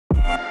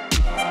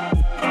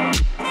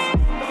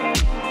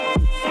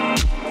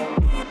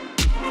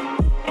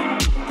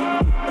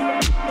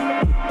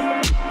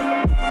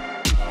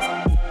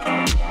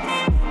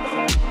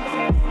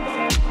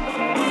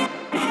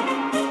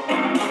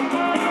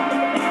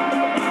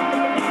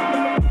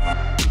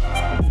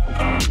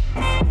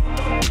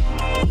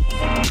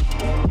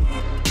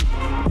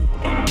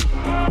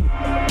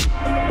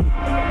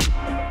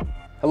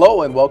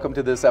Hello and welcome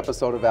to this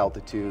episode of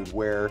Altitude,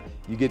 where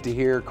you get to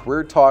hear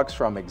career talks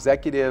from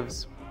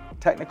executives,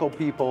 technical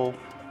people,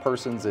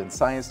 persons in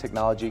science,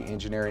 technology,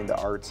 engineering, the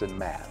arts, and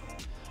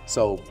math.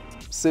 So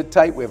sit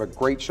tight, we have a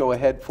great show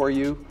ahead for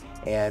you.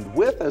 And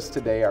with us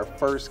today, our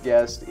first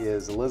guest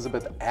is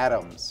Elizabeth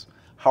Adams.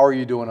 How are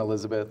you doing,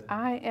 Elizabeth?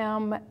 I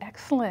am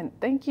excellent.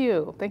 Thank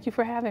you. Thank you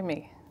for having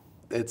me.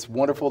 It's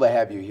wonderful to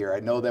have you here. I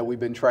know that we've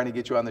been trying to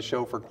get you on the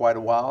show for quite a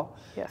while.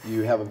 Yes.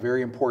 You have a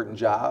very important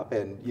job,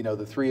 and you know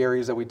the three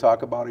areas that we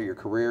talk about are your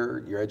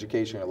career, your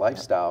education, your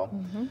lifestyle.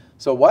 Mm-hmm.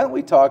 So why don't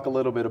we talk a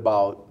little bit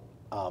about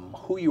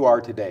who you are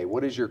today?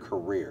 What is your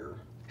career?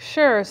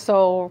 Sure.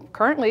 So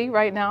currently,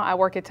 right now, I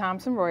work at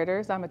Thomson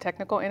Reuters. I'm a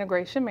technical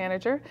integration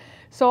manager.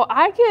 So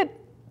I get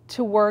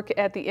to work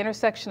at the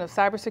intersection of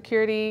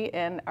cybersecurity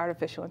and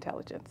artificial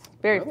intelligence.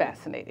 Very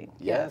fascinating.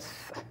 Yes.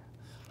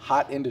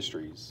 Hot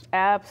industries.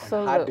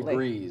 Absolutely. Hot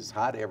degrees,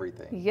 hot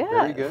everything. Yes.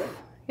 Very good.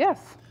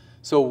 Yes.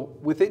 So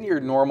within your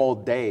normal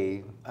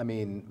day, I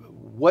mean,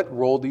 what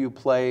role do you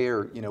play,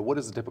 or what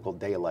is a typical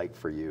day like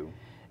for you?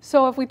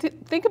 So if we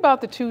think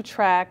about the two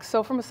tracks,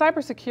 so from a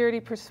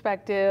cybersecurity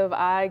perspective,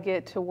 I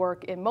get to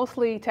work in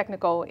mostly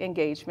technical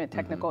engagement,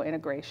 technical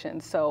integration.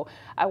 So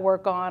I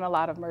work on a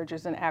lot of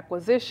mergers and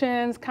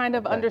acquisitions, kind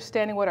of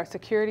understanding what our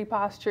security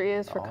posture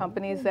is for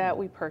companies that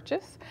we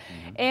purchase.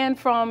 And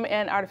from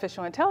an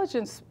artificial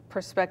intelligence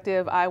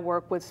perspective, I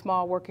work with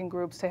small working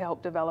groups to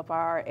help develop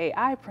our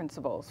AI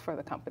principles for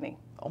the company.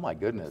 Oh my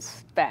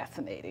goodness.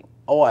 Fascinating.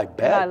 Oh, I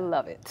bet. I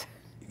love it.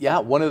 Yeah,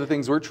 one of the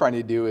things we're trying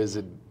to do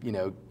is,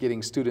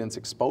 getting students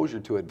exposure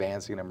to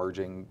advancing and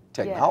emerging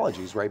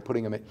technologies, right?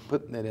 Putting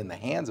it in the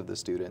hands of the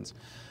students.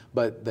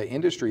 But the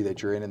industry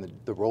that you're in and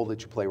the role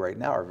that you play right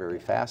now are very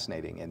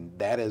fascinating, and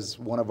that is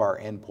one of our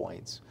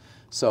endpoints.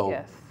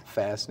 So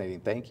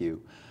fascinating, thank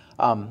you.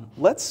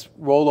 Let's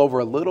roll over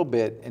a little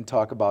bit and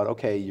talk about,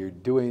 okay, you're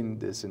doing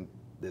this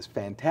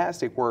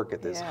fantastic work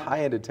at this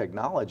high-end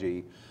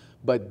technology,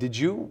 but did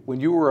you, when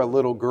you were a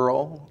little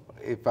girl,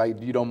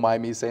 you don't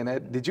mind me saying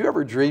that, did you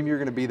ever dream you're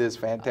going to be this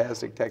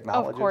fantastic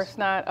technologist? Of course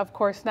not. Of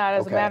course not.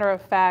 As a matter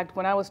of fact,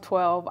 when I was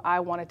 12,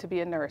 I wanted to be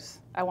a nurse.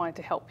 I wanted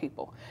to help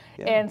people.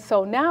 And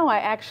so now I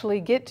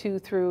actually get to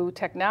through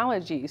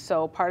technology.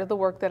 So part of the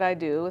work that I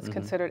do is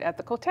considered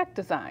ethical tech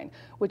design,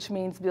 which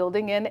means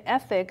building in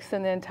ethics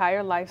in the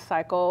entire life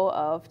cycle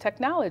of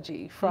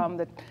technology, from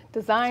the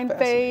design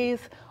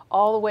phase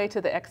all the way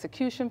to the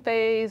execution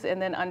phase,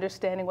 and then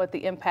understanding what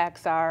the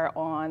impacts are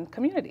on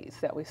communities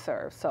that we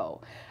serve. So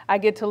I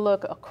get to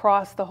look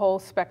across the whole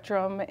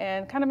spectrum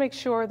and kind of make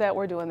sure that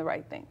we're doing the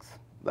right things.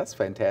 That's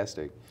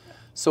fantastic.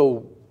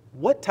 So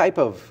what type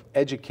of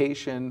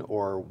education,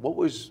 or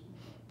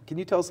can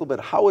you tell us a little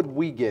bit, how would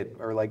we get,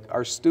 or like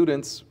our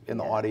students in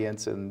the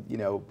audience and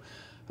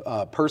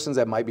persons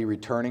that might be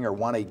returning or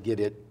want to get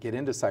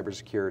into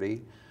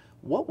cybersecurity,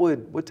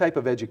 what type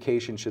of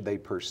education should they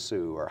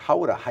pursue, or how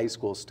would a high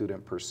school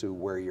student pursue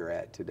where you're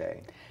at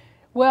today?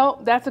 Well,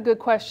 that's a good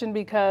question,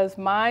 because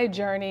my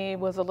journey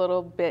was a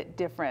little bit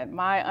different.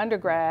 My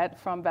undergrad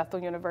from Bethel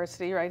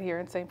University right here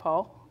in St.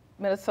 Paul,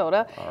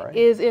 Minnesota,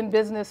 is in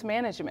business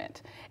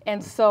management.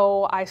 And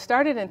so I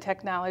started in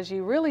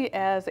technology really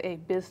as a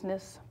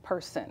business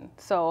person,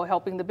 so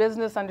helping the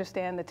business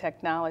understand the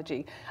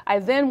technology. I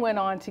then went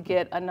on to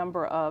get a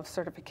number of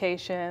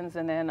certifications,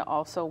 and then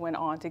also went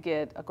on to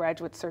get a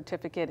graduate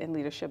certificate in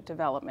leadership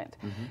development.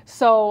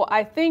 So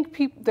I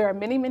think there are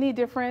many, many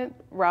different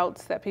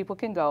routes that people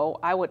can go.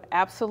 I would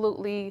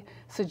absolutely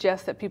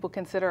suggest that people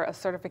consider a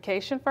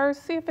certification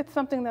first, see if it's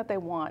something that they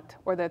want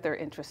or that they're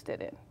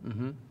interested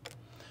in.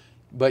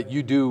 But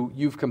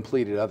you've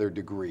completed other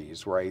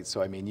degrees, right?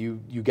 So I mean,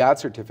 you got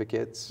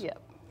certificates. Yep.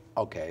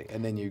 Okay,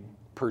 and then you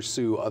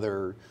pursue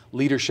other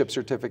leadership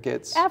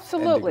certificates.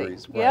 Absolutely. And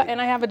degrees, Yeah, and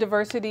I have a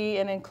diversity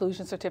and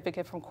inclusion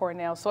certificate from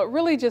Cornell. So it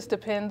really just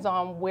depends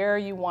on where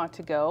you want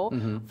to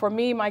go. For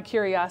me, my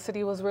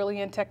curiosity was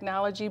really in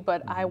technology,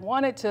 but I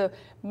wanted to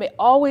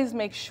always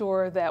make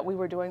sure that we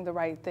were doing the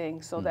right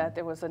thing, so that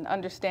there was an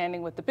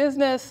understanding with the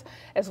business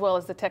as well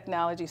as the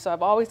technology. So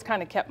I've always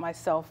kind of kept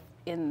myself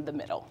in the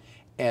middle.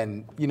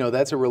 And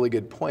that's a really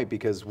good point,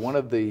 because one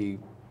of the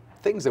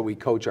things that we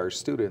coach our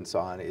students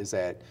on is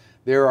that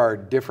there are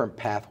different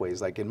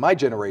pathways. Like in my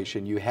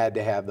generation, you had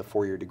to have the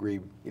 4-year degree.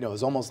 It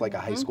was almost like a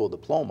high school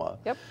diploma.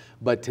 Yep.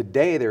 But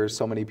today there are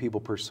so many people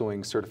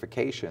pursuing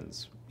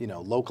certifications,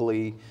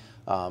 locally,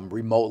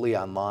 remotely,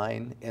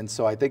 online. And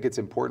so I think it's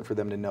important for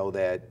them to know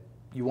that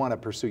you want to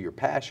pursue your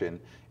passion,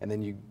 and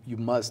then you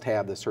must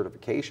have the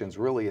certifications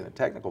really in the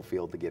technical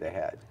field to get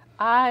ahead.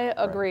 I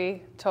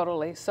agree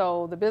totally.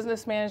 So the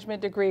business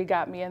management degree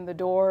got me in the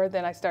door.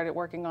 Then I started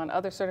working on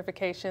other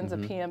certifications, a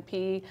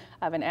PMP.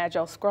 I have an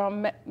Agile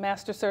Scrum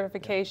Master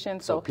certification.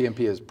 So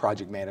PMP is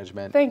project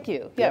management. Thank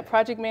you. Yeah,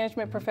 project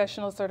management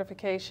professional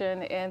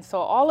certification. And so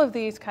all of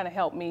these kind of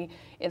help me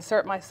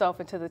insert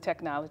myself into the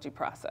technology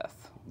process.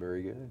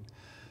 Very good.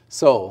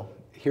 So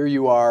here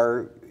you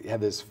are, you have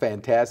this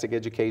fantastic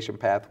education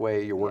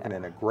pathway. You're working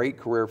in a great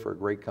career for a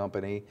great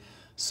company.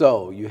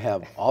 So you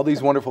have all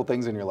these wonderful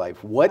things in your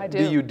life. What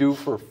do you do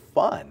for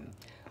fun?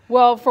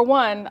 Well, for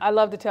one, I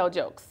love to tell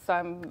jokes.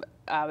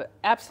 I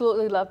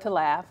absolutely love to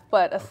laugh.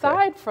 But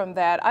aside from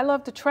that, I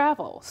love to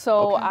travel.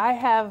 So I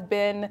have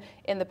been,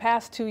 in the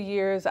past 2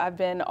 years, I've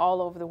been all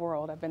over the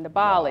world. I've been to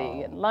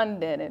Bali and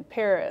London and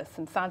Paris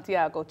and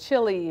Santiago,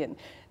 Chile and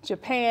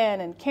Japan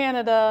and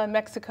Canada and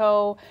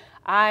Mexico.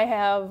 I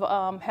have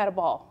had a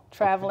ball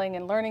traveling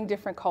and learning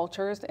different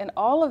cultures, and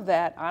all of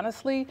that,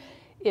 honestly,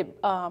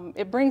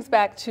 it brings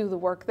back to the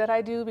work that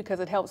I do, because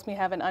it helps me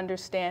have an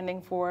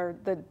understanding for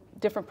the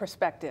different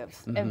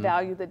perspectives and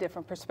value the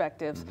different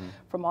perspectives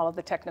from all of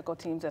the technical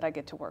teams that I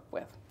get to work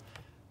with.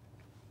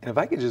 And if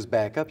I could just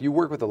back up, you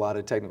work with a lot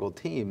of technical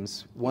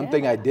teams. One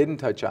thing I didn't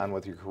touch on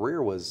with your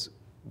career was,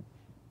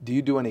 do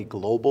you do any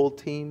global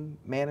team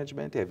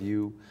management? Have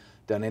you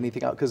done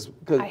anything else? Because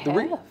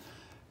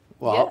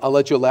well, I'll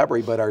let you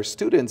elaborate, but our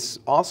students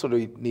also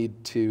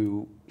need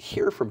to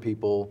hear from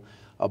people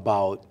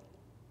about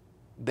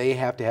they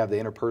have to have the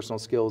interpersonal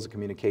skills, the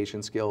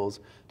communication skills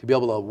to be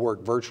able to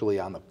work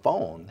virtually on the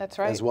phone. That's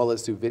right. As well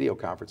as through video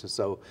conferences.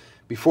 So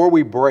before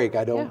we break,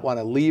 I don't want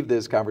to leave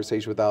this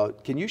conversation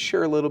without, can you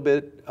share a little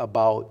bit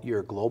about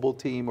your global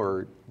team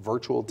or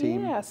virtual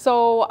team? Yeah,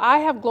 so I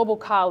have global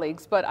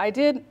colleagues, but I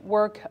did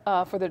work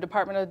for the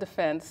Department of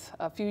Defense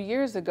a few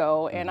years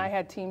ago, and I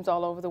had teams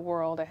all over the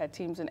world. I had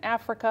teams in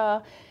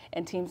Africa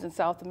and teams in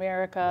South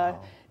America,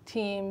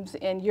 teams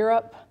in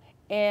Europe,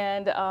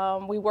 and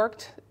we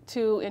worked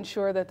to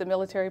ensure that the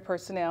military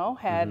personnel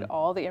had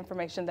all the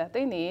information that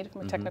they need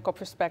from a technical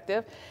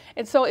perspective.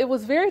 And so it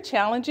was very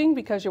challenging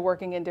because you're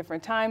working in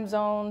different time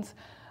zones,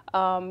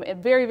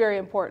 and very, very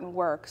important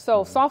work.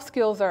 So soft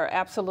skills are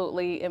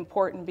absolutely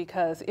important,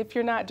 because if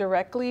you're not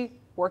directly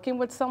working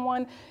with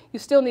someone, you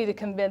still need to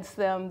convince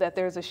them that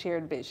there's a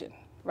shared vision,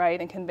 right?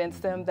 And convince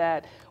them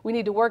that we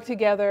need to work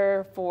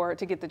together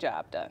to get the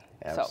job done.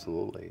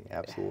 Absolutely,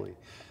 absolutely.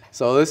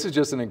 So this is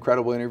just an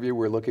incredible interview.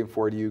 We're looking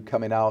forward to you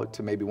coming out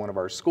to maybe one of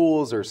our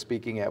schools or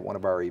speaking at one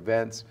of our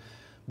events.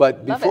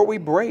 But before we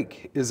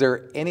break, is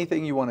there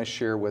anything you want to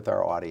share with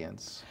our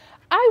audience?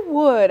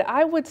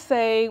 I would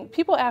say,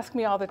 people ask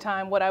me all the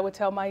time what I would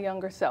tell my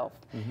younger self.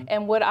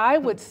 And what I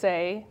would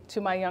say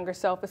to my younger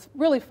self is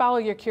really follow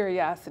your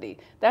curiosity.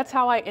 That's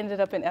how I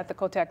ended up in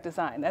ethical tech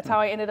design. That's how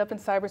I ended up in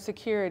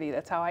cybersecurity.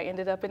 That's how I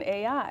ended up in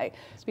AI,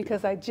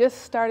 because I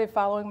just started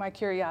following my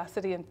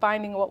curiosity and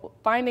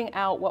finding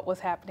out what was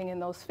happening in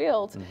those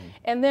fields,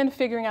 and then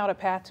figuring out a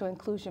path to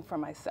inclusion for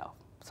myself.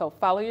 So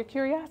follow your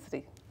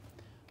curiosity.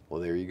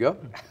 Well, there you go.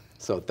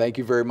 So thank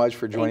you very much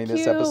for joining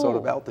this episode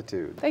of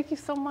Altitude. Thank you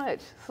so much.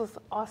 This was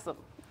awesome.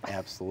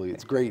 Absolutely.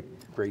 It's great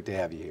to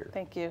have you here.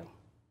 Thank you.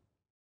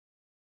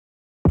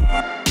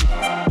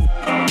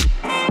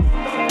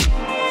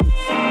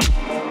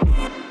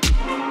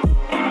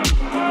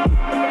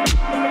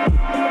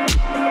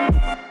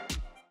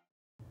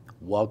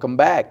 Welcome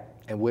back.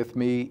 And with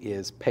me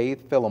is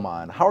Paith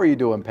Philemon. How are you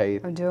doing,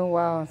 Paith? I'm doing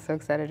well. I'm so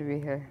excited to be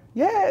here.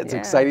 Yeah, it's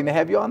exciting to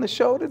have you on the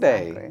show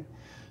today. Exactly.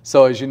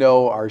 So as you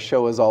know, our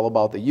show is all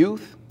about the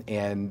youth,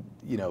 and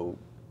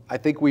I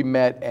think we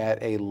met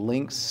at a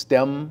Link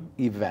STEM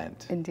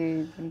event.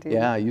 Indeed, indeed.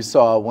 Yeah, you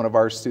saw one of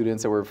our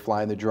students that were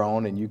flying the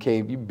drone, and you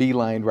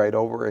beelined right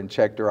over and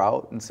checked her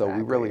out, and so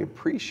we really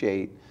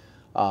appreciate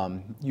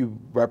you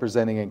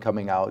representing and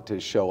coming out to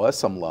show us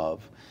some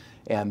love.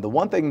 And the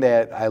one thing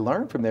that I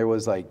learned from there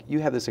was, like, you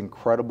have this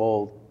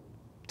incredible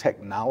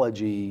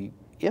technology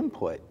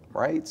input,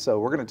 right? So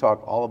we're going to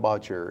talk all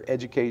about your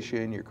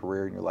education, your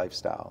career, and your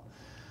lifestyle.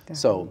 Definitely.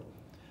 So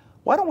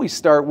why don't we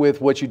start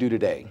with what you do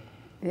today?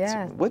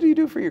 Yeah. So what do you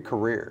do for your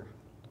career?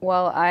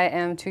 Well, I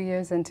am 2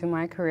 years into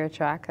my career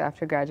track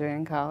after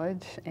graduating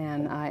college,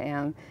 and I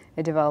am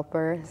a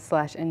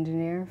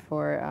developer/engineer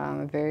for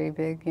a very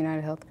big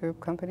United Health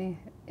Group company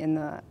in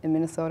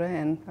Minnesota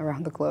and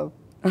around the globe.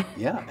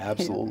 Yeah,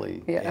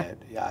 absolutely. Yeah.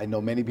 And I know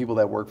many people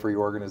that work for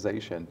your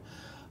organization.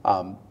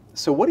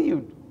 So what do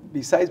you,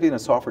 besides being a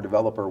software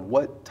developer,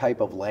 what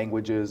type of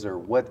languages or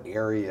what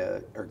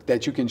area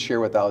that you can share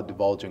without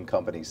divulging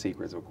company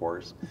secrets, of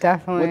course?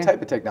 Definitely. What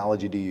type of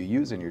technology do you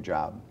use in your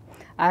job?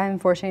 I'm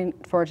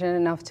fortunate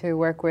enough to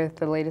work with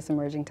the latest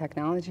emerging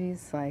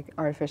technologies like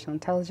artificial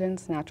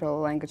intelligence, natural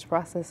language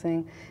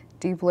processing,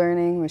 deep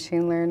learning,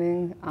 machine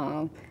learning.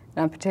 And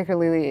I'm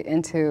particularly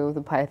into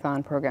the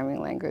Python programming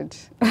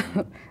language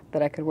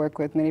that I could work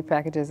with many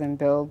packages and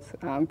build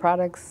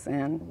products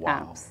and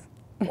apps.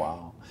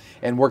 Wow.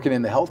 And working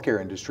in the healthcare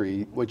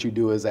industry, what you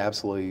do is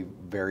absolutely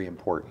very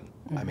important.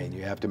 I mean,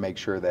 you have to make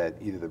sure that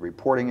either the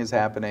reporting is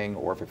happening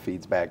or if it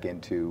feeds back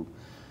into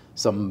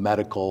some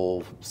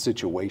medical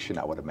situation,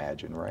 I would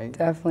imagine, right?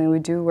 Definitely. We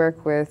do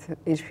work with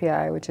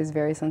HPI, which is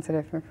very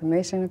sensitive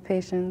information of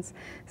patients.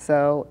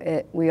 So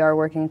we are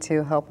working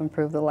to help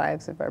improve the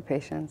lives of our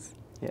patients.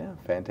 Yeah,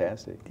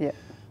 fantastic. Yeah.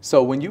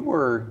 So when you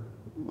were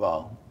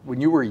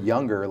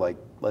younger, like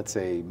let's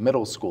say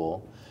middle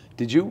school,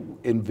 did you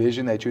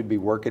envision that you'd be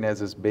working as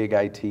this big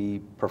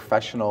IT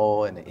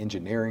professional and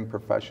engineering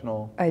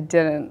professional? I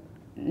didn't.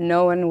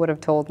 No one would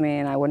have told me,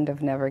 and I wouldn't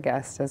have never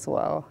guessed as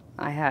well.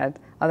 I had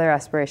other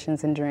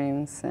aspirations and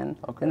dreams in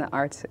the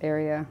arts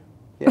area.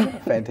 Yeah,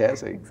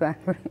 fantastic.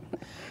 Exactly.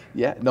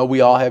 Yeah, no,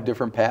 we all have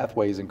different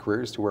pathways and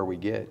careers to where we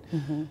get.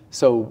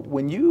 So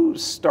when you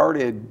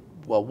started,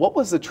 well, what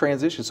was the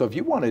transition? So if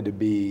you wanted to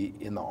be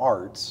in the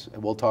arts,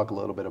 and we'll talk a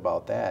little bit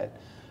about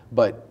that,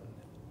 but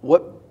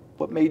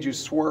what made you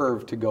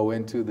swerve to go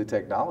into the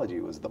technology?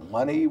 Was it the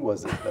money?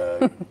 Was it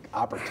the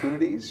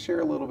opportunities?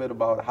 Share a little bit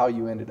about how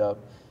you ended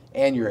up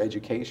and your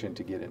education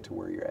to get into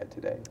where you're at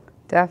today.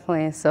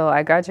 Definitely. So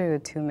I graduated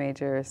with 2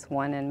 majors,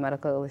 one in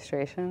medical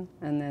illustration,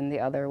 and then the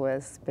other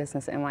was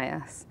business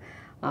MIS.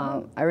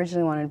 I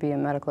originally wanted to be a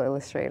medical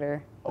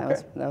illustrator.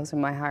 That was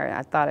in my heart.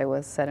 I thought it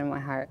was set in my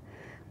heart.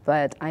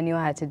 But I knew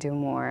I had to do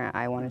more.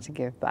 I wanted to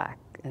give back.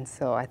 And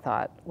so I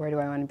thought, where do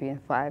I want to be in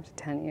 5 to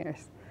 10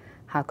 years?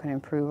 How can I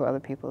improve other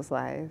people's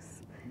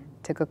lives?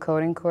 Took a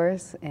coding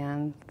course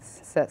and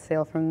set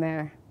sail from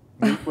there.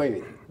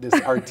 Wait, this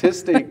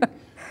artistic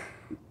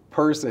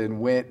person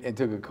went and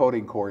took a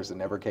coding course and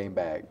never came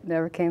back?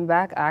 Never came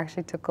back. I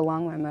actually took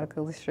along my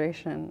medical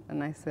illustration,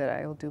 and I said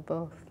I will do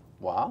both.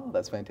 Wow,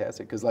 that's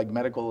fantastic. Because like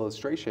medical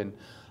illustration,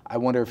 I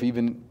wonder if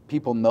even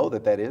people know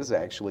that that is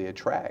actually a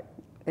track.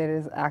 It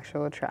is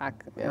actual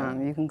track. Yeah.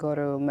 You can go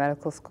to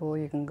medical school,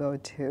 you can go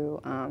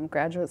to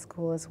graduate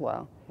school as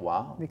well.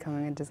 Wow.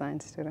 Becoming a design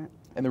student.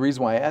 And the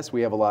reason why I ask,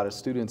 we have a lot of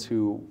students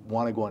who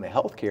want to go into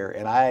healthcare,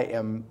 and I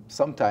am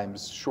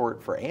sometimes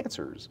short for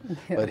answers.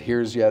 Yeah. But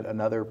here's yet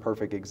another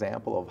perfect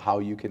example of how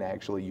you can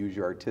actually use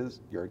your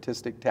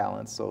artistic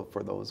talents. So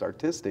for those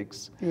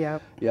artistics,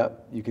 yep,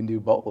 you can do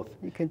both.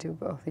 You can do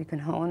both. You can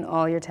hone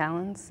all your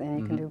talents, and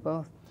you can do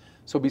both.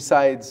 So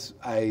besides,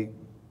 I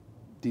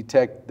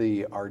detect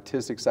the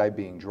artistic side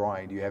being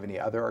drawing. Do you have any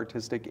other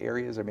artistic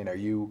areas? I mean, are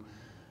you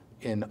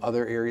in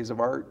other areas of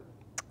art?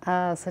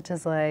 Such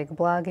as like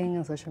blogging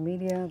and social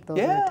media. Those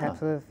are the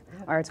types of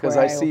arts. Because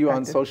I see you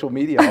on social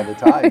media all the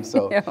time.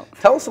 So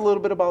tell us a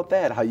little bit about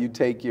that, how you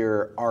take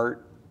your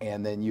art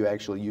and then you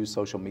actually use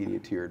social media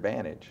to your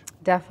advantage.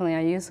 Definitely.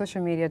 I use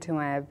social media to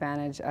my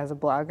advantage as a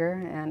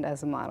blogger and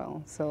as a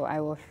model. So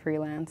I will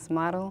freelance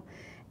model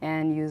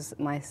and use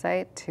my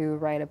site to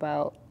write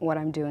about what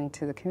I'm doing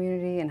to the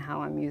community and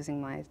how I'm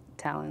using my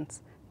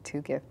talents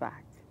to give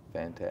back.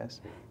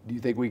 Fantastic. Do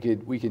you think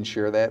we can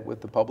share that with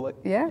the public?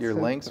 Yeah. Your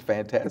links?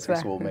 Fantastic.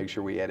 Exactly. So we'll make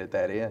sure we edit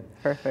that in.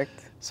 Perfect.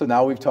 So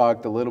now we've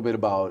talked a little bit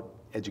about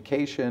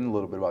education, a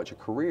little bit about your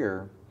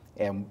career,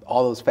 and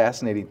all those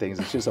fascinating things.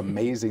 It's just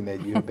amazing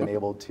that you've been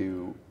able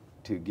to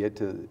get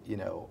to, you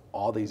know,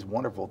 all these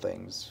wonderful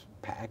things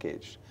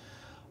packaged.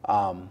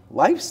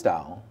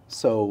 Lifestyle.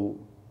 So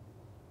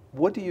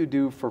what do you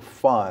do for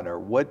fun, or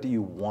what do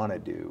you want to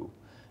do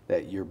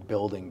that you're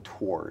building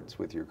towards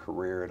with your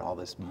career and all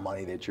this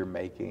money that you're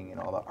making and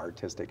all the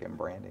artistic and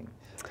branding?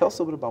 Tell us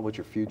a little bit about what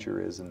your future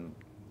is and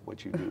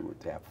what you do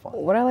to have fun.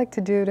 What I like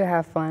to do to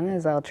have fun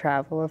is I'll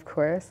travel, of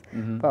course,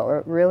 but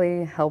what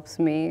really helps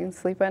me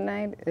sleep at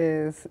night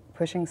is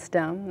pushing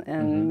STEM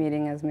and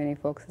meeting as many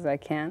folks as I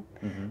can,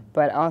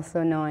 but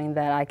also knowing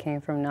that I came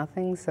from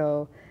nothing,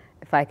 so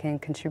if I can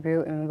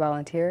contribute and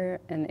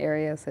volunteer in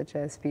areas such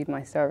as Feed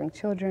My Starving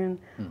Children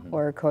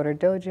or Coder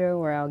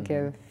Dojo, where I'll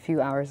give a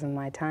few hours of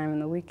my time in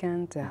the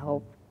weekend to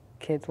help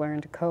kids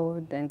learn to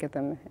code and get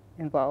them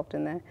involved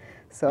in that.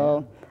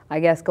 So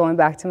I guess going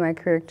back to my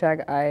career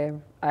track,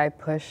 I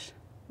push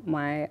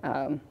my,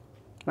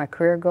 my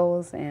career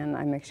goals and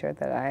I make sure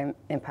that I'm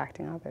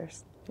impacting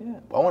others. Yeah,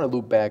 I want to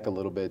loop back a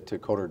little bit to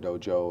Coder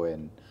Dojo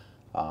and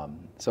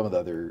some of the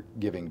other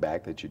giving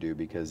back that you do,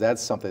 because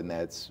that's something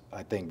that's,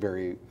 I think,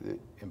 very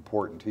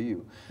important to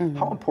you.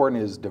 How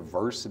important is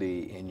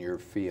diversity in your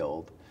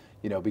field?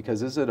 You know,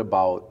 because is it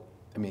about,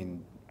 I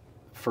mean,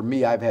 for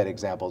me, I've had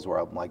examples where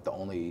I'm like the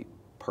only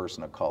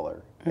person of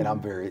color, and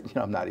I'm very, you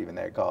know, I'm not even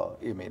that color.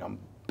 I mean, I'm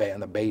on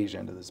the beige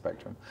end of the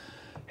spectrum.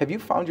 Have you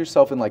found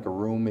yourself in like a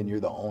room and you're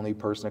the only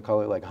person of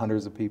color, like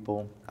hundreds of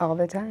people? All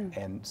the time.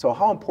 And so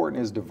how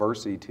important is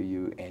diversity to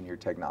you and your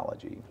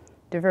technology?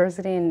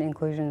 Diversity and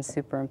inclusion is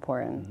super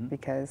important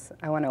because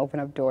I want to open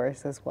up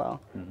doors as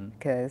well,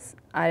 because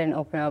I didn't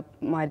open up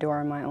my door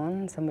on my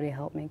own, somebody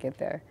helped me get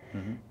there.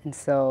 And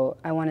so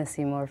I want to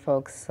see more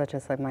folks such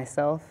as like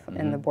myself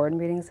in the board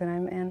meetings that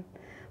I'm in,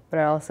 but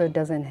it also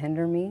doesn't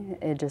hinder me.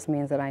 It just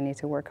means that I need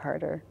to work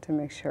harder to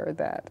make sure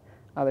that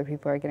other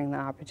people are getting the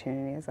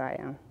opportunity as I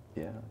am.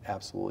 Yeah,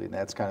 absolutely. And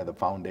that's kind of the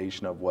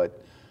foundation of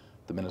what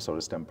the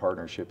Minnesota STEM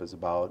Partnership is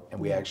about.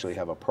 And we actually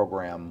have a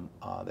program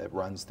that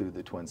runs through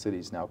the Twin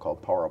Cities now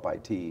called Power Up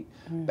IT,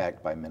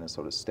 backed by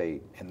Minnesota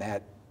State. And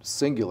that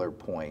singular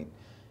point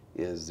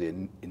is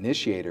the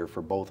initiator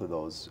for both of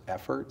those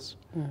efforts.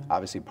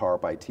 Obviously, Power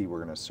Up IT,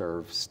 we're going to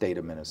serve state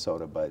of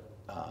Minnesota, but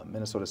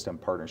Minnesota STEM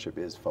Partnership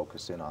is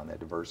focused in on that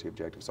diversity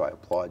objective. So I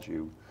applaud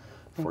you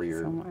for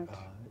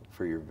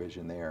your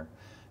vision there.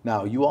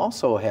 Now, you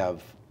also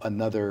have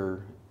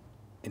another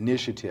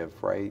initiative,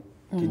 right?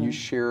 Can you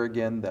share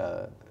again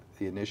the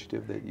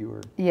initiative that you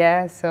were?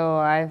 Yeah, so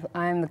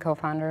I'm the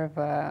co-founder of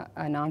a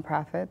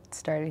nonprofit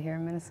started here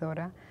in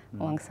Minnesota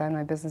alongside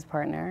my business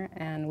partner,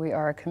 and we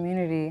are a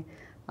community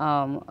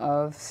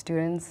of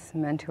students,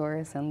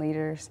 mentors, and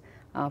leaders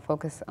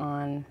focus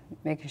on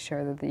making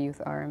sure that the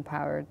youth are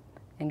empowered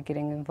and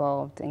getting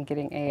involved and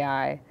getting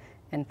AI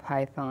and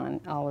Python,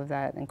 all of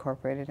that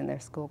incorporated in their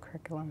school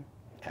curriculum.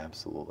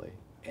 Absolutely.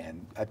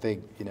 And I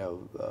think, you know,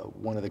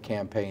 one of the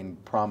campaign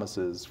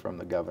promises from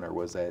the governor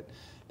was that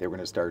they were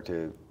going to start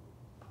to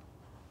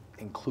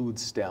include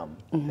STEM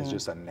as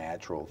just a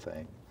natural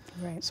thing.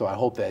 Right. So I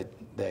hope that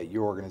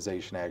your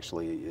organization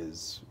actually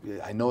is,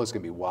 I know it's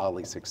going to be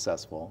wildly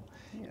successful.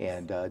 Yes.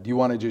 And do you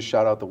want to just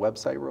shout out the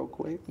website real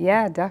quick?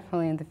 Yeah,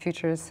 definitely. And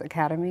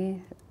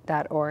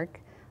thefuturesacademy.org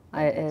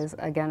is,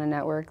 again, a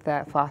network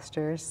that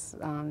fosters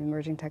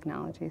emerging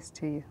technologies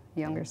to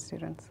younger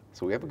students.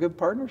 So we have a good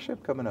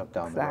partnership coming up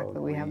down the road.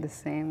 Exactly. We have the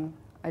same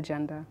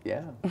agenda.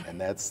 Yeah, and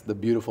that's the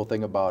beautiful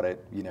thing about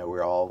it. You know,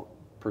 we're all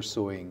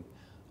pursuing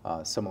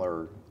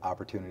similar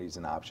opportunities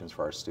and options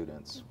for our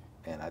students.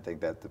 And I think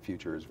that the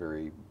future is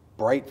very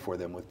bright for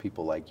them with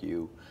people like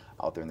you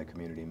out there in the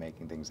community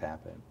making things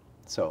happen.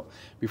 So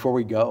before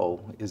we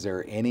go, is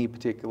there any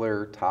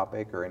particular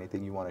topic or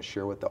anything you want to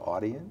share with the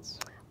audience?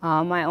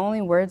 My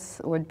only words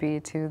would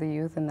be to the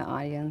youth in the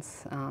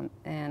audience,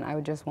 and I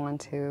would just want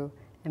to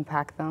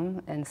impact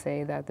them and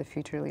say that the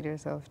future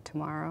leaders of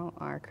tomorrow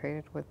are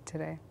created with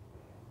today.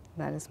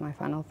 That is my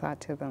final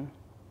thought to them.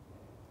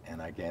 And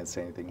I can't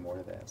say anything more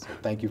to that. So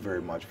thank you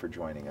very much for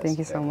joining us. Thank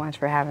you so much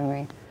for having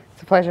me.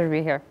 It's a pleasure to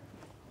be here.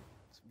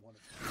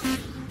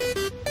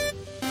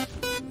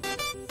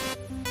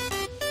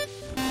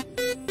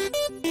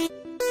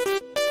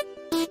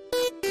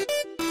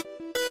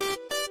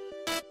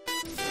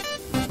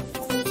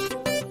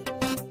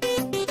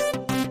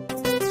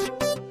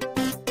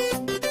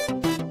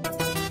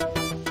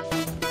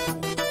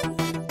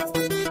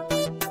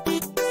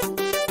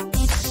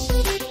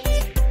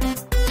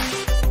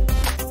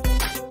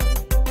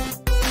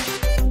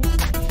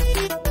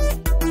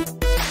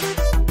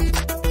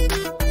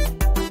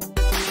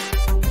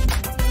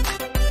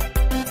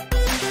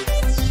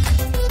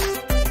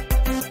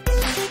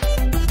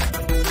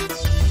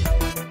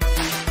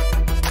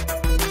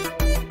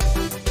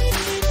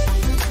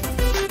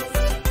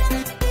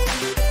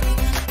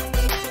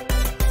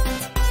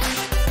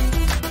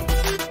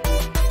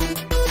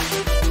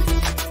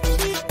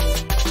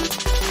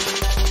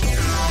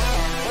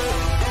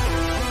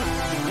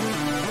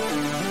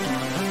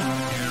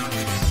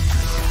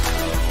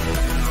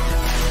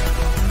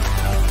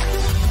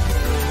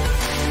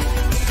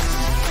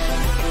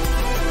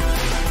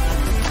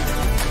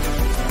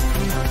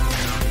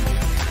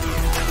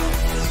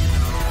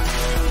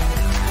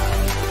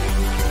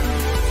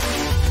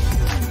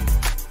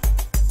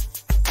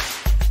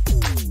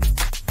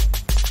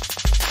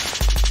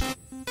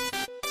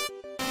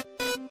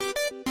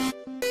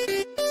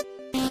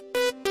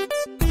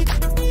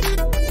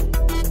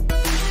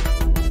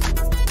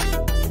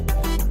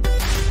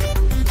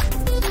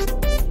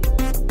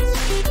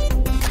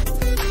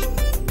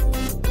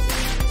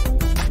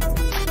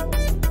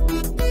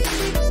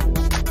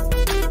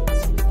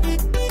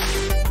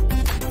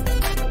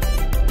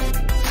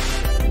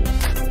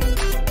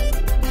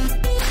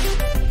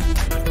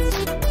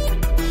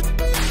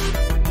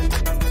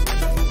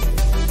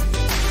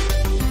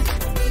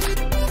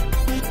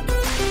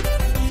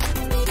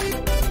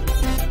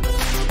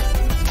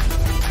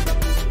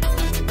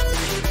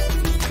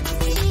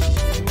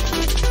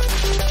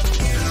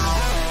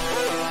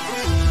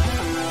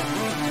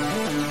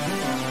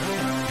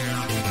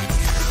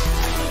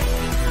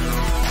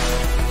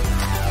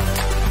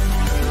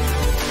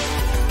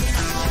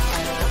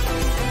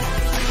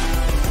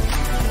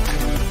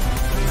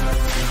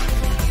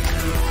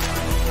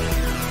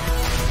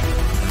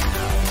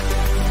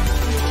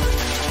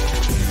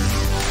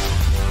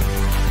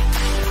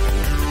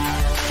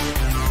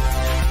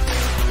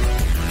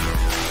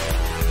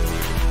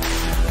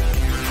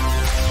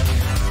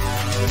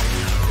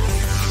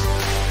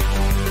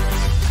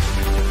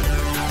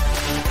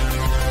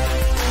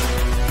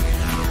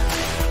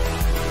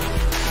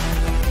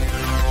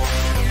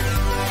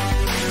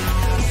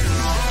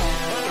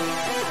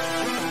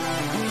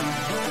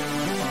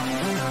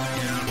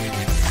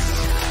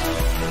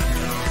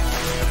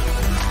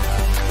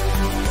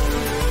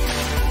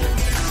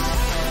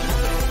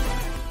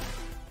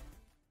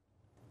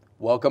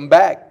 Welcome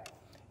back.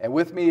 And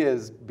with me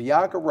is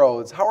Bianca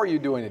Rhodes. How are you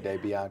doing today,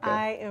 Bianca?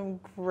 I am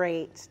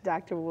great,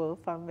 Dr.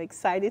 Wolf. I'm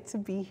excited to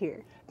be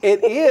here.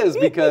 It is,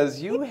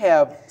 because you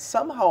have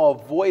somehow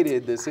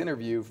avoided this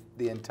interview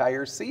the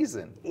entire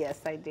season.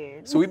 Yes, I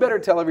did. So we better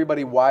tell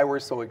everybody why we're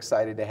so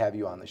excited to have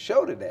you on the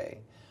show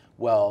today.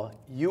 Well,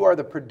 you are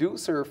the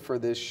producer for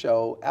this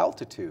show,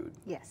 Altitude.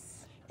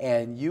 Yes.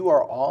 And you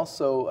are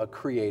also a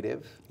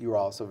creative. You are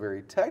also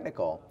very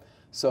technical.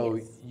 So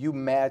yes, you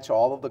match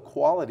all of the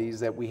qualities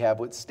that we have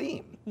with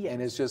STEAM. Yes.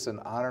 And it's just an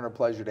honor and a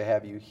pleasure to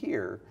have you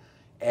here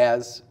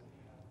as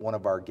one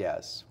of our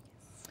guests.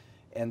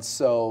 And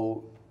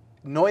so,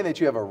 knowing that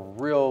you have a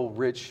real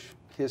rich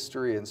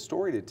history and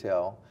story to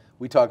tell,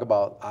 we talk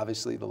about,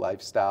 obviously, the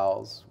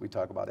lifestyles, we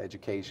talk about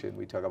education,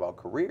 we talk about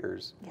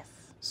careers. Yes.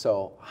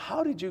 So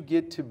how did you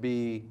get to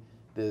be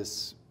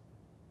this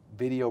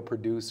video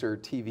producer,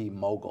 TV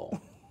mogul?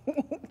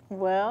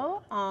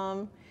 Well,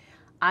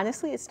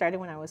 honestly, it started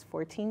when I was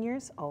 14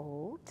 years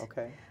old.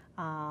 Okay.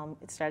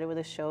 It started with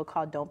a show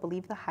called Don't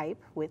Believe the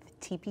Hype with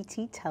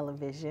TPT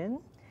Television.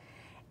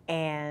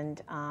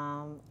 And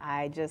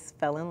I just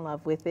fell in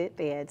love with it.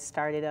 They had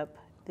started up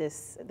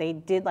they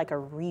did like a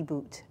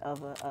reboot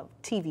of a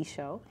TV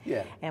show.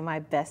 Yeah. And my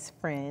best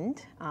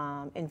friend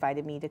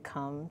invited me to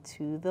come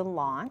to the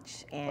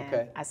launch.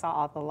 And I saw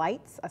all the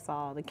lights, I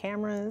saw all the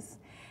cameras,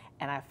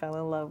 and I fell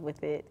in love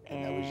with it.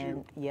 And that was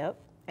you. Yep.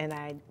 And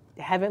I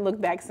haven't looked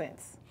back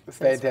since.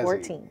 Fantastic. Since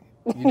 14.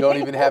 You don't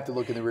even have to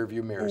look in the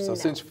rearview mirror. So No.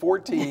 since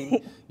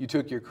 14, you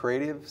took your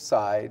creative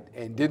side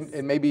and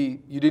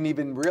maybe you didn't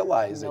even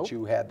realize Nope. that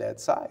you had that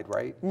side,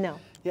 right? No.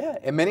 Yeah,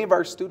 and many of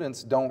our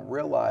students don't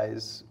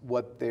realize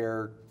what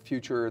their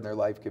future and their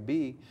life could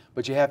be,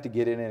 but you have to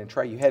get in it and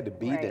try. You had to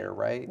be Right. there,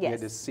 right? You had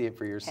to Yes. see it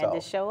for yourself.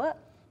 Had to show up.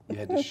 You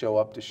had to show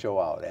up to show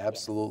out,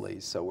 absolutely.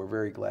 So we're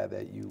very glad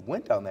that you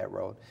went down that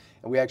road.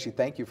 And we actually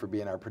thank you for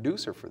being our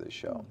producer for this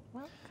show.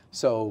 Well,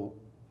 So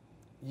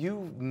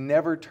you've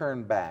never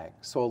turned back.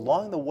 So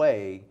along the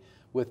way,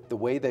 with the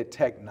way that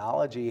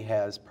technology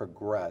has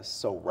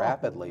progressed so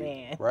rapidly,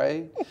 man.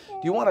 right?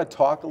 Do you want to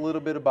talk a little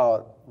bit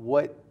about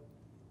what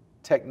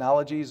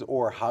technologies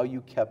or how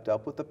you kept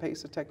up with the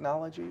pace of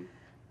technology?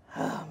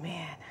 oh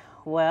man.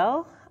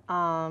 Well,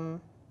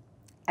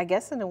 I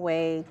guess in a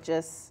way,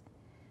 just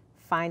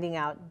finding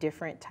out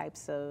different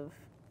types of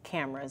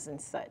cameras and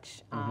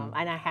such.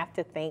 And I have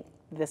to thank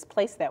this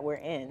place that we're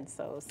in.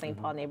 So St.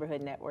 Paul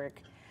Neighborhood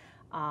Network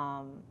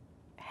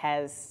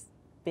has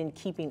been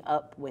keeping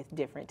up with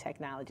different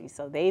technologies.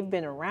 So they've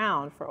been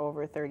around for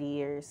over 30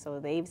 years. So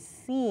they've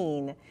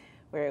seen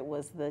where it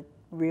was the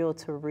reel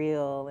to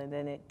reel, and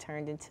then it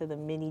turned into the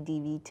mini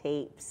DV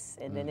tapes,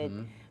 and then it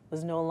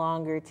was no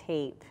longer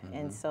tape.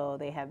 And so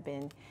they have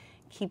been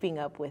keeping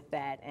up with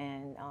that.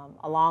 And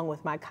along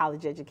with my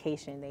college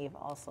education, they've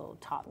also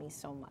taught me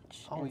so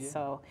much.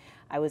 So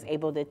I was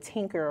able to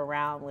tinker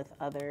around with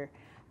other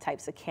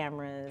types of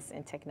cameras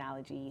and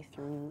technology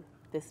through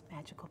this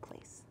magical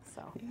place.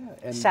 So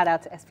and shout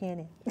out to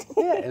SPNN.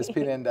 Yeah,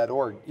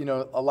 SPNN.org. You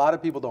know, a lot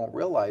of people don't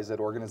realize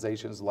that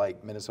organizations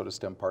like Minnesota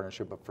STEM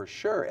Partnership, but for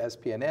sure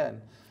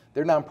SPNN,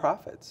 they're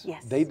nonprofits.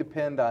 Yes. They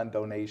depend on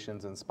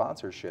donations and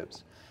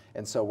sponsorships.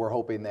 And so we're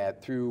hoping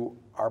that through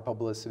our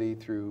publicity,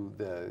 through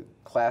the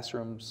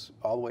classrooms,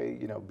 all the way,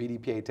 you know,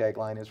 BDPA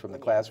tagline is from the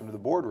classroom to the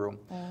boardroom.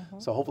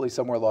 So hopefully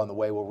somewhere along the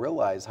way we'll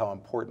realize how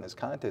important this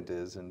content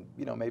is and,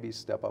 you know, maybe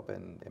step up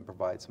and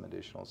provide some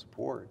additional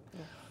support.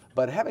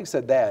 But having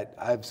said that,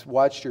 I've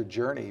watched your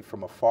journey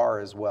from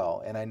afar as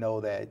well, and I know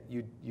that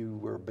you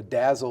were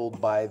bedazzled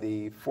by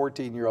the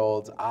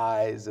 14-year-old's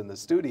eyes in the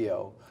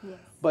studio. Yes.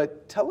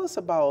 But tell us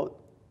about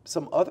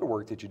some other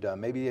work that you've done,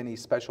 maybe any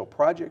special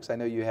projects. I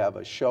know you have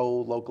a show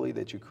locally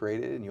that you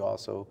created, and you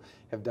also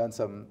have done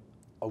some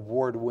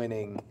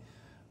award-winning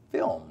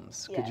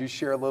films. Could you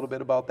share a little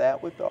bit about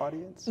that with the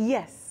audience?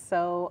 Yes.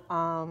 So,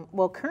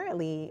 well,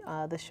 currently,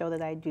 the show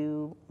that I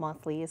do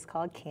monthly is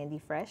called Candy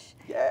Fresh.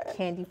 Yeah.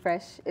 Candy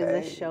Fresh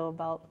is a show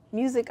about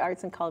music,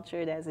 arts, and culture.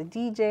 It has a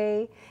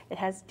DJ. It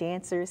has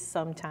dancers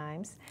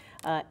sometimes,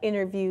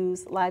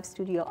 interviews, live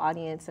studio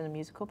audience, and a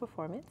musical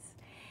performance.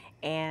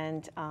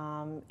 And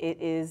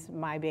it is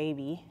my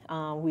baby.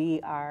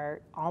 We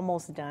are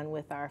almost done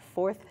with our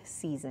 4th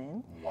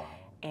season. Wow.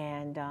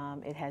 And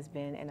it has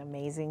been an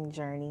amazing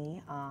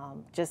journey.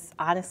 Just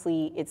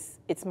honestly,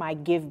 it's my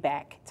give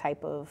back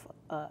type of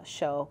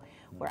show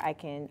where I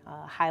can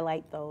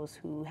highlight those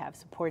who have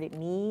supported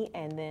me,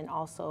 and then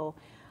also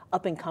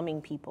up and coming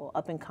people,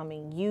 up and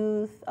coming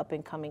youth, up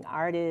and coming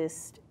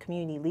artists,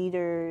 community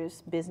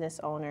leaders, business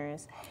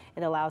owners.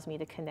 It allows me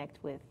to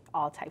connect with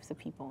all types of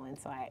people, and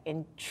so I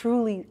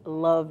truly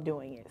love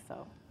doing it.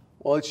 So.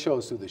 Well, it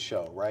shows through the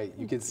show, right?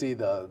 You can see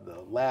the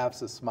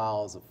laughs, the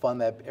smiles, the fun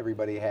that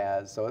everybody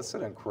has. So it's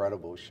an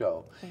incredible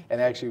show. And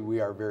actually,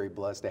 we are very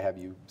blessed to have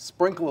you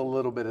sprinkle a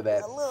little bit of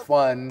that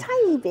fun.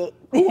 Tiny bit.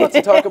 Who wants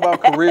to talk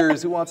about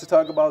careers? Who wants to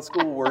talk about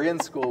school? We're in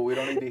school. We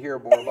don't need to hear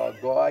more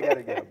about, well, I got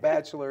to get a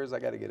bachelor's, I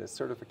got to get a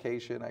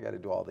certification, I got to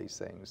do all these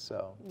things.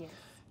 So,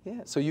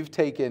 yeah. So you've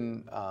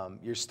taken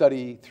your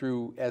study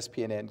through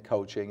SPNN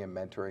coaching and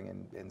mentoring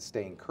and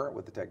staying current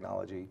with the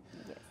technology.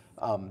 Yes.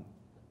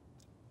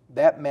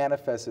 That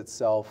manifests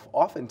itself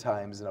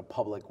oftentimes in a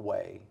public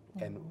way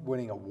and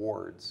winning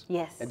awards.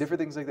 Yes. And different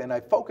things like that. And I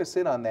focus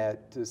in on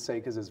that to say,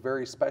 because it's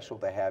very special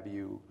to have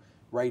you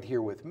right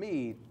here with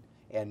me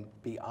and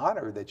be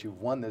honored that you've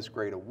won this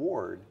great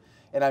award.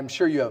 And I'm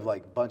sure you have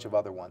like a bunch of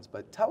other ones,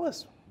 but tell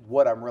us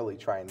what I'm really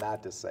trying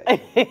not to say.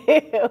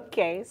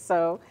 Okay,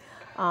 so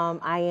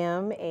I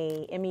am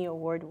a Emmy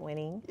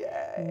Award-winning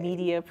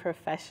media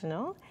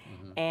professional,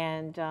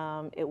 and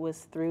it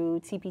was through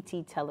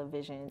TPT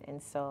Television.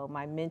 And so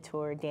my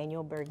mentor,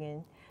 Daniel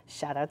Bergen,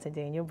 shout out to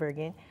Daniel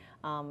Bergen,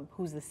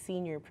 who's the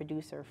senior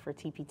producer for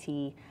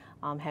TPT,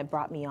 had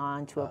brought me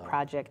on to a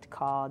project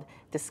called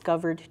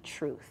Discovered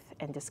Truth.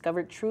 And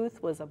Discovered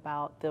Truth was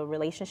about the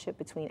relationship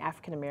between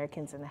African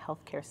Americans and the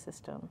healthcare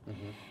system.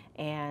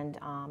 And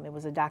it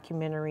was a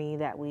documentary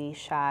that we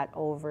shot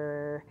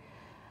over,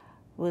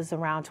 was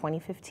around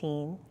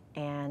 2015.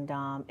 And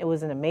it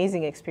was an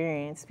amazing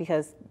experience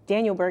because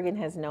Daniel Bergen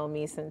has known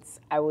me since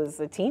I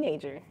was a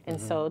teenager. And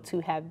so to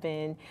have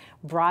been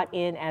brought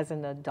in as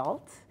an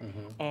adult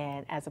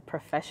and as a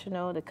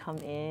professional to come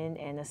in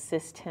and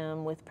assist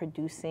him with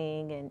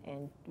producing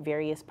and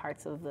various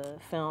parts of the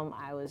film,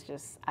 I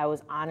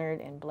was honored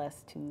and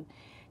blessed to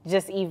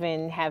just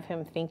even have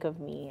him think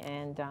of me.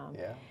 And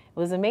it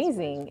was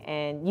amazing.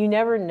 And you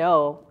never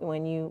know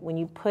when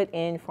you put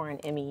in for an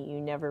Emmy,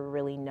 you never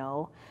really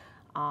know.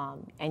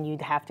 And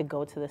you'd have to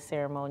go to the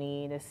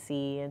ceremony to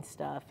see and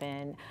stuff.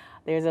 And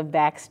there's a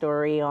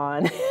backstory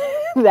on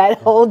that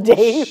whole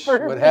day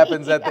for what me.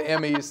 happens at the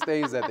Emmys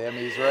stays at the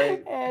Emmys,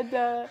 right?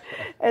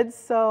 And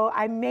so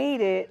I made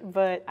it,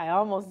 but I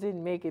almost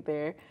didn't make it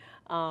there.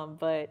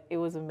 But it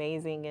was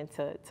amazing, and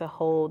to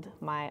hold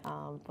my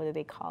what do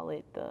they call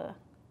it?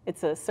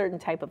 It's a certain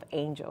type of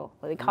angel.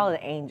 Well, they call it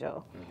an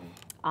angel.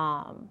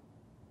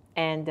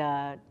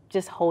 And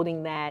just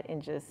holding that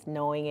and just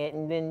knowing it,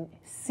 and then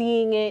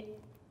seeing it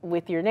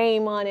with your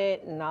name on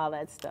it and all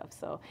that stuff.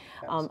 So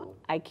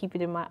I keep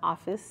it in my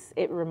office.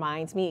 It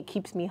reminds me, it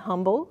keeps me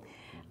humble.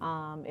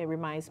 It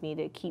reminds me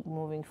to keep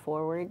moving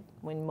forward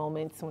when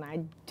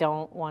I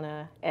don't want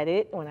to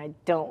edit, when I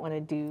don't want to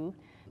do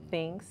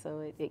things.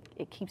 So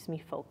it keeps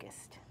me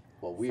focused.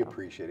 Well, we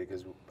appreciate it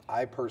because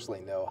I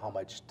personally know how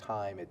much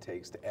time it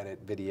takes to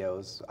edit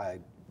videos. I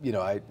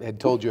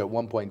had told you at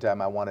one point in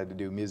time I wanted to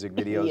do music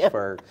videos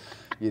for,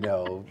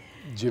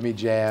 Jimmy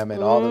Jam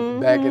and all the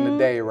back in the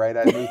day, right?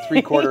 I knew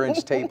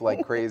 3/4-inch tape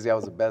like crazy. I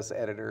was the best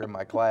editor in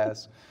my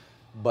class.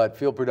 But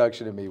field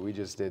production and me, we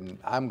just didn't.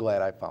 I'm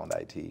glad I found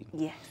IT.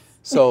 Yes.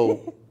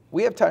 So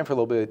we have time for a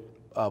little bit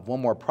of one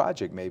more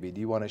project maybe.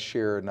 Do you want to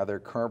share another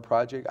current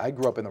project? I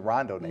grew up in the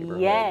Rondo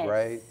neighborhood,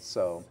 right?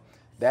 So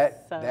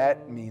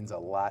that means a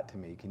lot to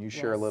me. Can you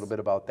share a little bit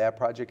about that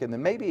project? And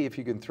then maybe if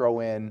you can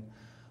throw in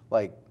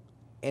like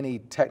any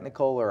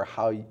technical or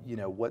how,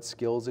 what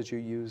skills that you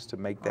use to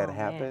make that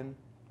happen?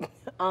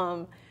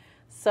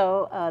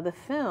 So the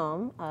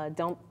film,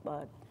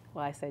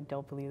 I said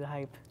don't believe the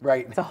hype.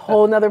 Right. It's a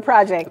whole nother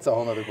project. It's a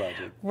whole nother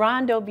project.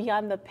 Rondo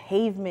Beyond the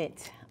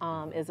Pavement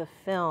is a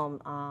film,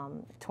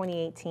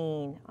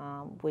 2018,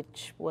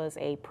 which was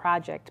a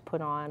project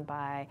put on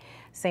by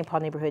St.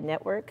 Paul Neighborhood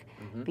Network,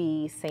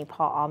 the St.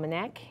 Paul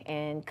Almanac,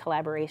 in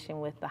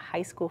collaboration with the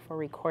High School for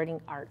Recording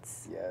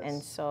Arts. Yes.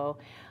 And so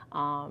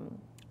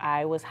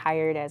I was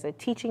hired as a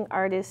teaching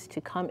artist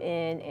to come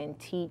in and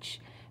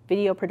teach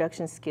video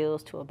production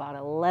skills to about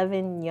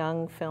 11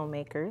 young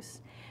filmmakers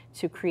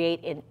to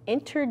create an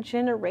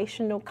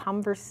intergenerational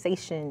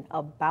conversation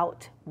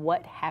about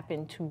what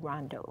happened to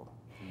Rondo.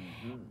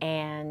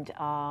 And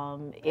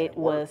it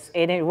worked.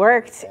 And it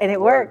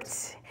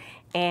worked.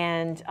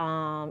 And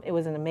it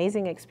was an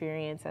amazing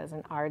experience as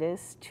an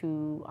artist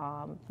to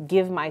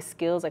give my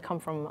skills. I come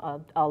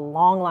from a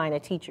long line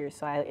of teachers,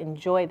 so I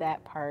enjoy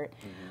that part.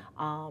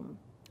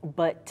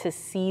 But to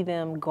see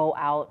them go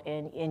out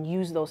and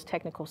use those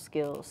technical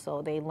skills.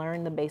 So they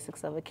learn the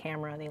basics of a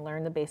camera, they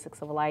learn the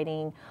basics of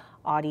lighting,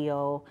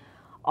 audio,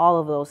 all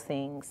of those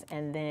things.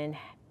 And then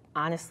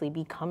honestly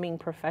becoming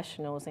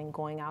professionals and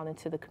going out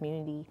into the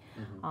community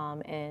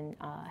and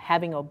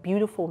having a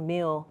beautiful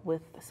meal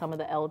with some of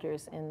the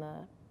elders in the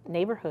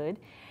neighborhood.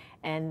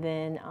 And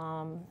then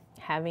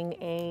having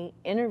a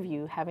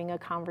interview, having a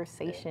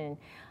conversation.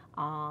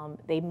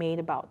 They made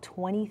about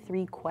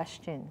 23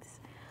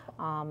 questions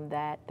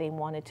that they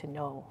wanted to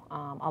know.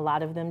 A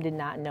lot of them did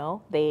not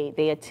know.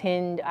 They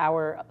attend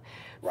our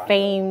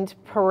famed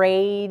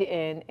parade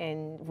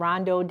and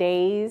Rondo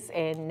days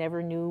and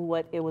never knew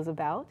what it was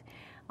about.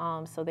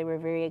 So they were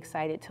very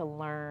excited to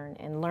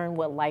learn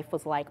what life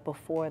was like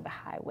before the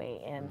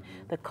highway and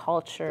the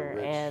culture,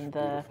 the rich, and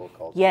the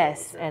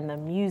culture. and the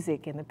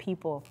music and the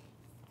people.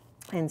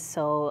 And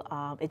so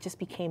it just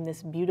became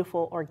this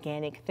beautiful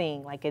organic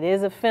thing. Like it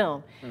is a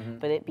film,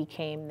 but it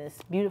became this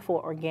beautiful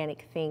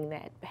organic thing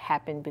that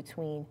happened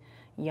between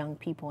young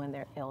people and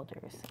their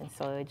elders. And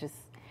so it just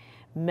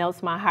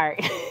melts my heart.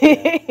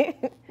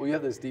 Well, you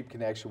have this deep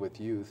connection with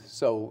youth.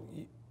 So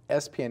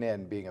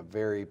SPNN being a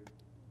very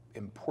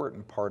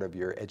important part of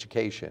your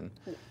education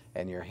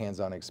and your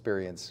hands-on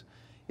experience.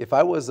 If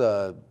I was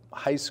a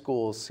high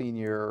school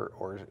senior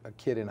or a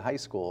kid in high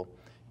school,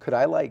 could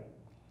I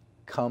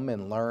come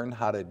and learn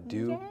how to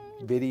do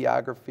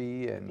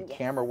videography and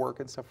camera work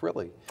and stuff?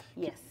 Really?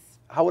 Yes.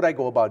 How would I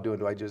go about doing it?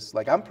 Do I just,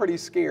 I'm pretty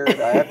scared.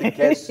 I have to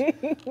catch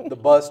the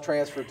bus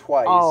transfer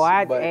twice.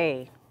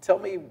 Tell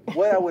me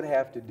what I would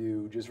have to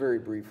do, just very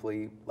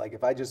briefly,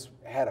 if I just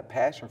had a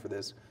passion for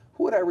this,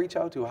 who would I reach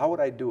out to? How would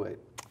I do it?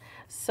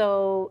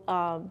 So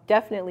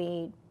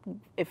definitely,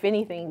 if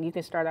anything, you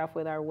can start off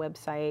with our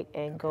website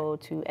and go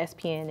to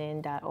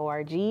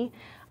spnn.org,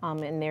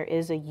 and there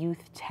is a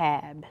youth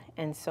tab.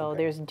 And so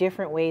there's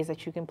different ways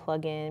that you can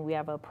plug in. We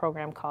have a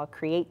program called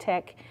Create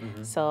Tech.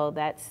 So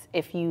that's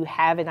if you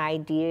have an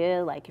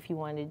idea, like if you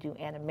wanted to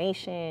do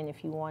animation,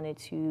 if you wanted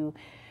to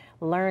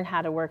learn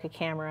how to work a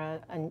camera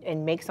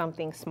and make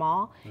something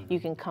small, you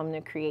can come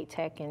to Create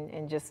Tech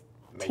and just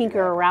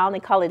tinker around. They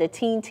call it a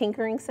teen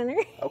tinkering center.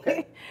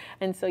 Okay.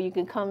 And so you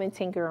can come and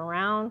tinker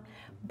around.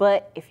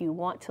 But if you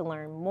want to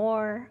learn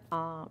more,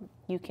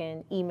 you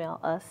can email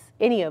us.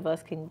 Any of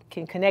us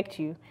can connect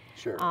you.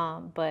 Sure.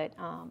 But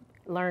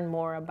learn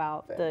more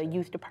about the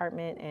youth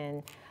department,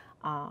 and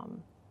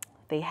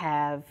they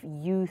have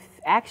youth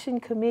action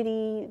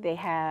committee.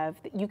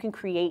 You can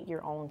create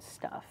your own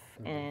stuff,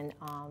 and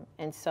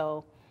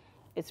so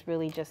it's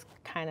really just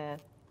kind of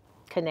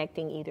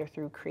connecting either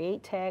through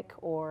Create Tech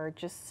or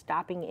just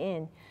stopping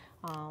in.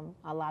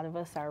 A lot of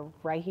us are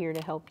right here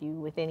to help you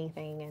with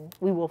anything, and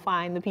we will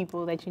find the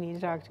people that you need to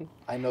talk to.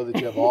 I know that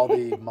you have all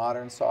the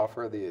modern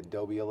software, the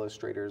Adobe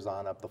Illustrators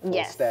on up the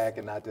full stack,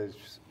 and not to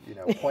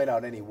point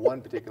out any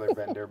one particular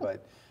vendor,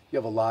 but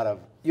you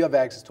have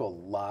access to a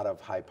lot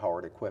of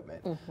high-powered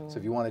equipment. So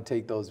if you want to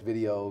take those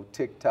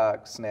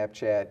TikTok,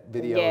 Snapchat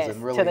videos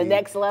and really to the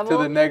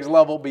next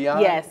level beyond,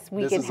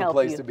 we this can is help the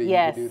place you. to be. You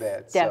can do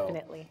that.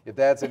 Definitely. So if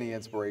that's any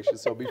inspiration.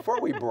 So before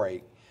we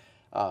break,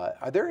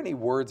 are there any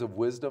words of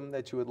wisdom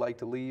that you would like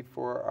to leave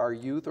for our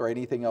youth, or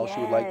anything else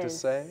you would like to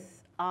say?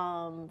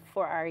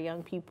 For our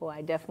young people,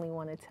 I definitely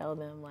want to tell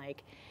them,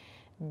 like,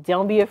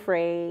 don't be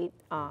afraid.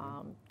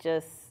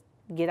 Just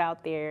get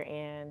out there,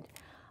 and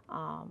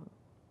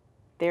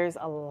there's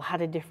a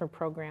lot of different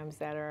programs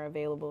that are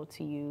available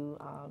to you.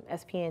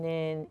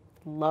 SPNN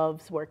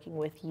loves working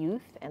with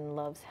youth and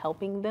loves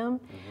helping them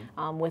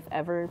with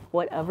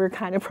whatever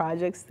kind of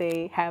projects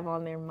they have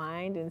on their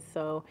mind. And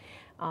so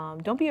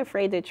don't be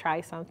afraid to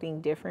try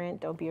something different.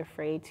 Don't be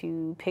afraid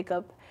to pick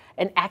up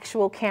an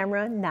actual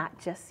camera, not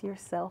just your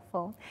cell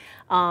phone,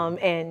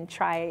 and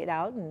try it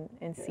out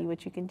and see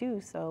what you can do.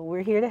 So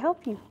we're here to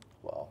help you.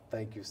 Well,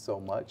 thank you so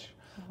much.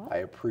 I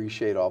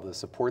appreciate all the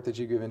support that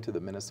you give into the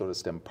Minnesota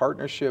STEM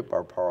Partnership,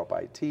 our Power Up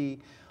IT,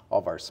 all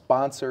of our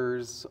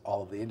sponsors,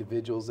 all of the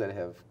individuals that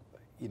have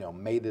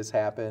made this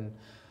happen.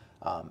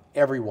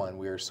 Everyone,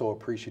 we are so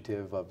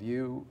appreciative of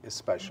you,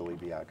 especially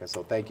Bianca.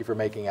 So thank you for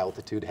making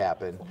Altitude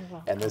happen.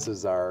 And this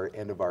is our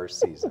end of our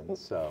season.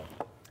 So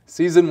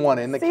season 1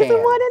 in the can.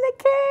 Season 1 in the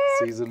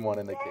can. Season 1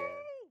 in the can.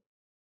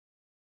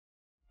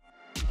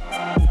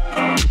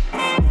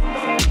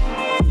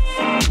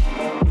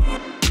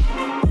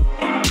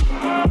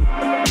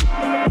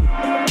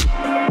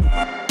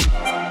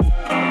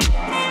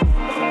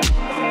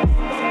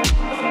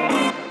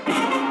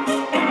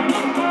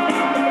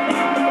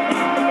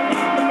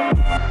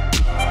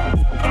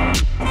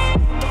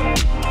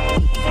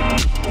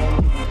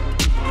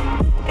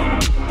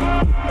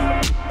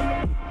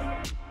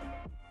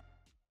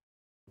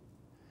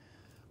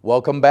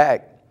 Welcome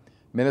back.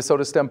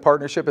 Minnesota STEM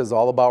Partnership is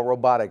all about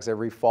robotics.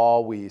 Every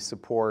fall we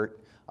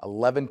support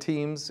 11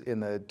 teams in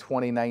the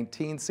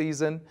 2019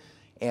 season.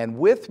 And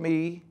with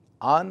me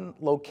on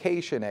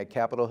location at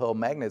Capitol Hill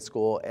Magnet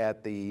School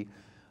at the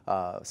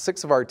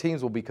 6 of our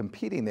teams will be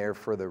competing there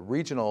for the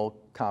regional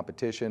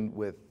competition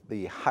with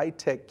the High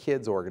Tech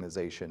Kids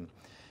organization.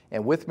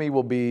 And with me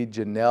will be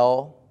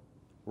Janelle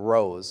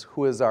Rose,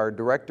 who is our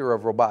Director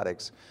of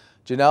Robotics.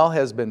 Janelle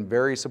has been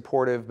very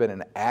supportive, been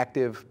an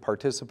active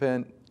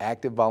participant,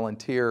 active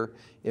volunteer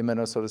in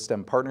Minnesota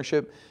STEM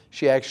Partnership.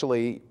 She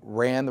actually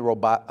ran the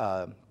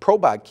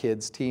Probot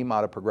Kids team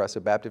out of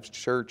Progressive Baptist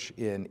Church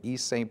in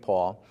East St.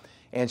 Paul,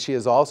 and she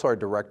is also our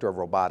Director of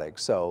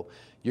Robotics. So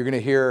you're going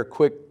to hear a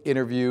quick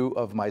interview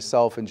of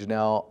myself and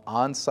Janelle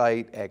on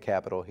site at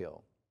Capitol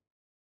Hill.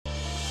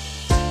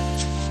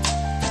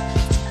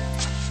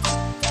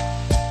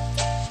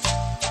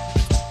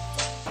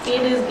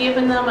 It has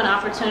given them an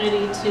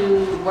opportunity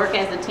to work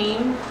as a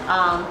team,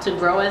 to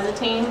grow as a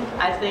team.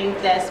 I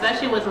think that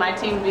especially with my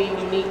team being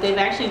unique, they've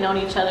actually known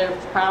each other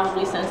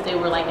probably since they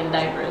were like in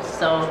diapers.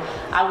 So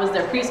I was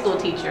their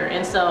preschool teacher,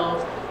 and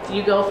so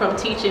you go from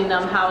teaching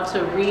them how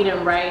to read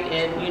and write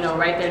and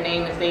write their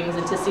name and things,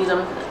 and to see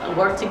them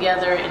work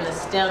together in a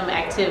STEM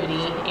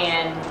activity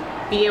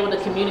and be able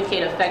to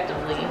communicate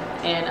effectively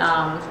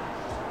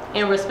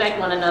and respect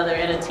one another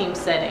in a team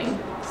setting.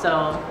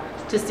 So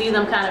to see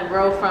them kind of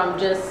grow from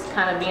just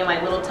kind of being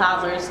like little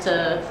toddlers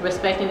to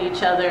respecting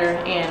each other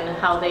and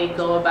how they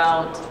go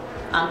about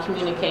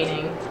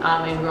communicating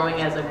and growing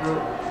as a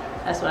group.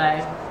 That's what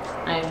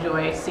I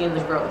enjoy, seeing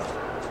the growth.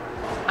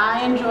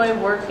 I enjoy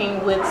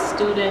working with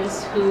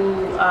students who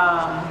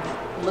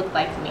look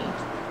like me.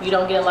 You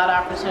don't get a lot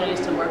of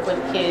opportunities to work with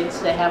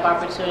kids that have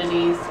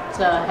opportunities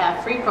to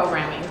have free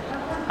programming.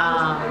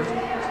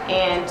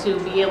 and to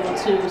be able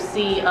to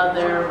see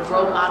other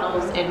role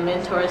models and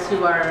mentors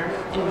who are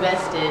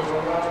invested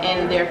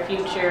in their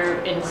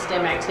future in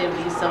STEM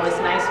activities. So it's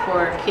nice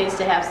for kids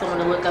to have someone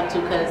to look up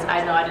to, because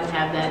I know I didn't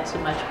have that too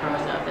much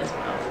growing up as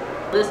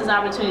well. This is an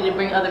opportunity to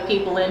bring other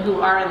people in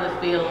who are in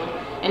the field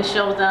and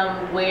show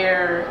them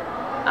where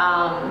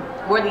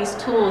these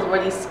tools,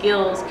 where these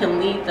skills can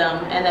lead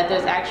them, and that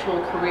there's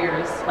actual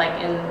careers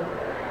like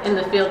in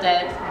the field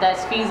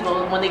that's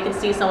feasible when they can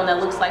see someone that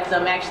looks like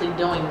them actually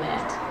doing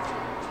that.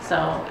 So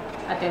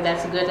I think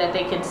that's good that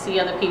they can see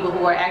other people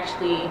who are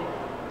actually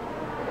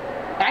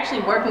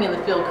working in the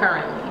field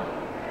currently.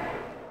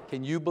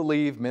 Can you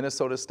believe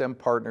Minnesota STEM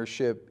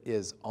Partnership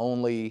is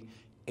only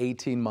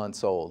 18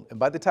 months old? And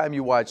by the time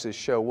you watch this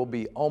show, we'll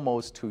be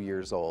almost 2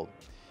 years old.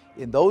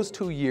 In those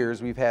 2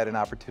 years, we've had an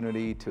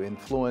opportunity to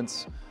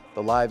influence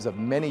the lives of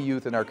many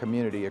youth in our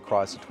community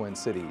across the Twin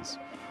Cities.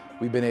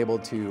 We've been able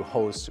to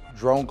host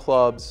drone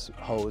clubs,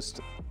 host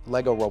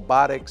Lego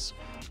robotics,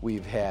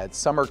 we've had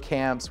summer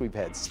camps, we've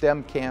had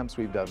STEM camps,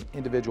 we've done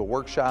individual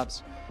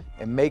workshops,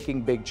 and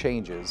making big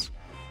changes.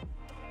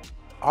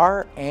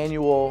 Our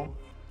annual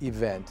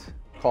event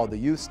called the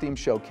Youth STEAM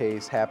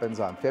Showcase happens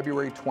on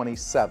February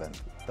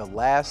 27th, the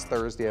last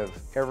Thursday of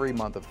every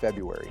month of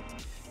February.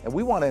 And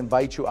we want to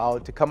invite you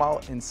out to come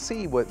out and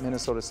see what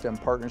Minnesota STEM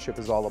Partnership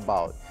is all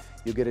about.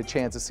 You'll get a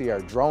chance to see our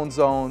drone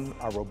zone,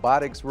 our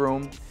robotics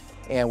room,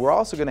 and we're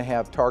also going to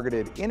have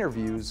targeted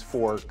interviews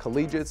for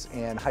collegiates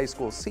and high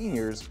school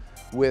seniors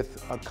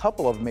with a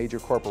couple of major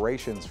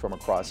corporations from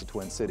across the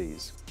Twin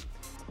Cities.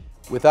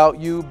 Without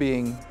you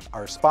being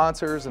our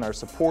sponsors and our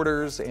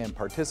supporters and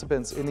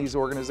participants in these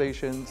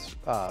organizations,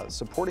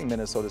 supporting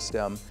Minnesota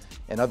STEM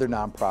and other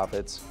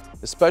nonprofits,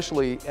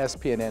 especially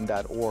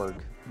spnn.org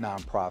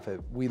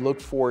nonprofit, we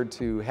look forward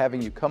to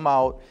having you come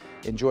out,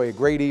 enjoy a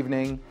great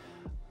evening,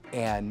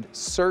 and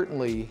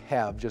certainly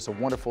have just a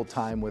wonderful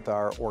time with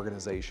our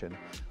organization.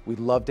 We'd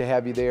love to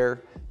have you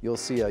there. You'll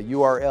see a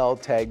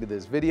URL tagged to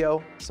this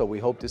video, so we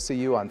hope to see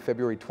you on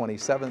February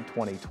 27,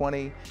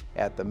 2020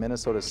 at the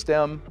Minnesota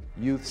STEM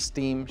Youth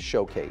STEAM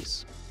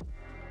Showcase.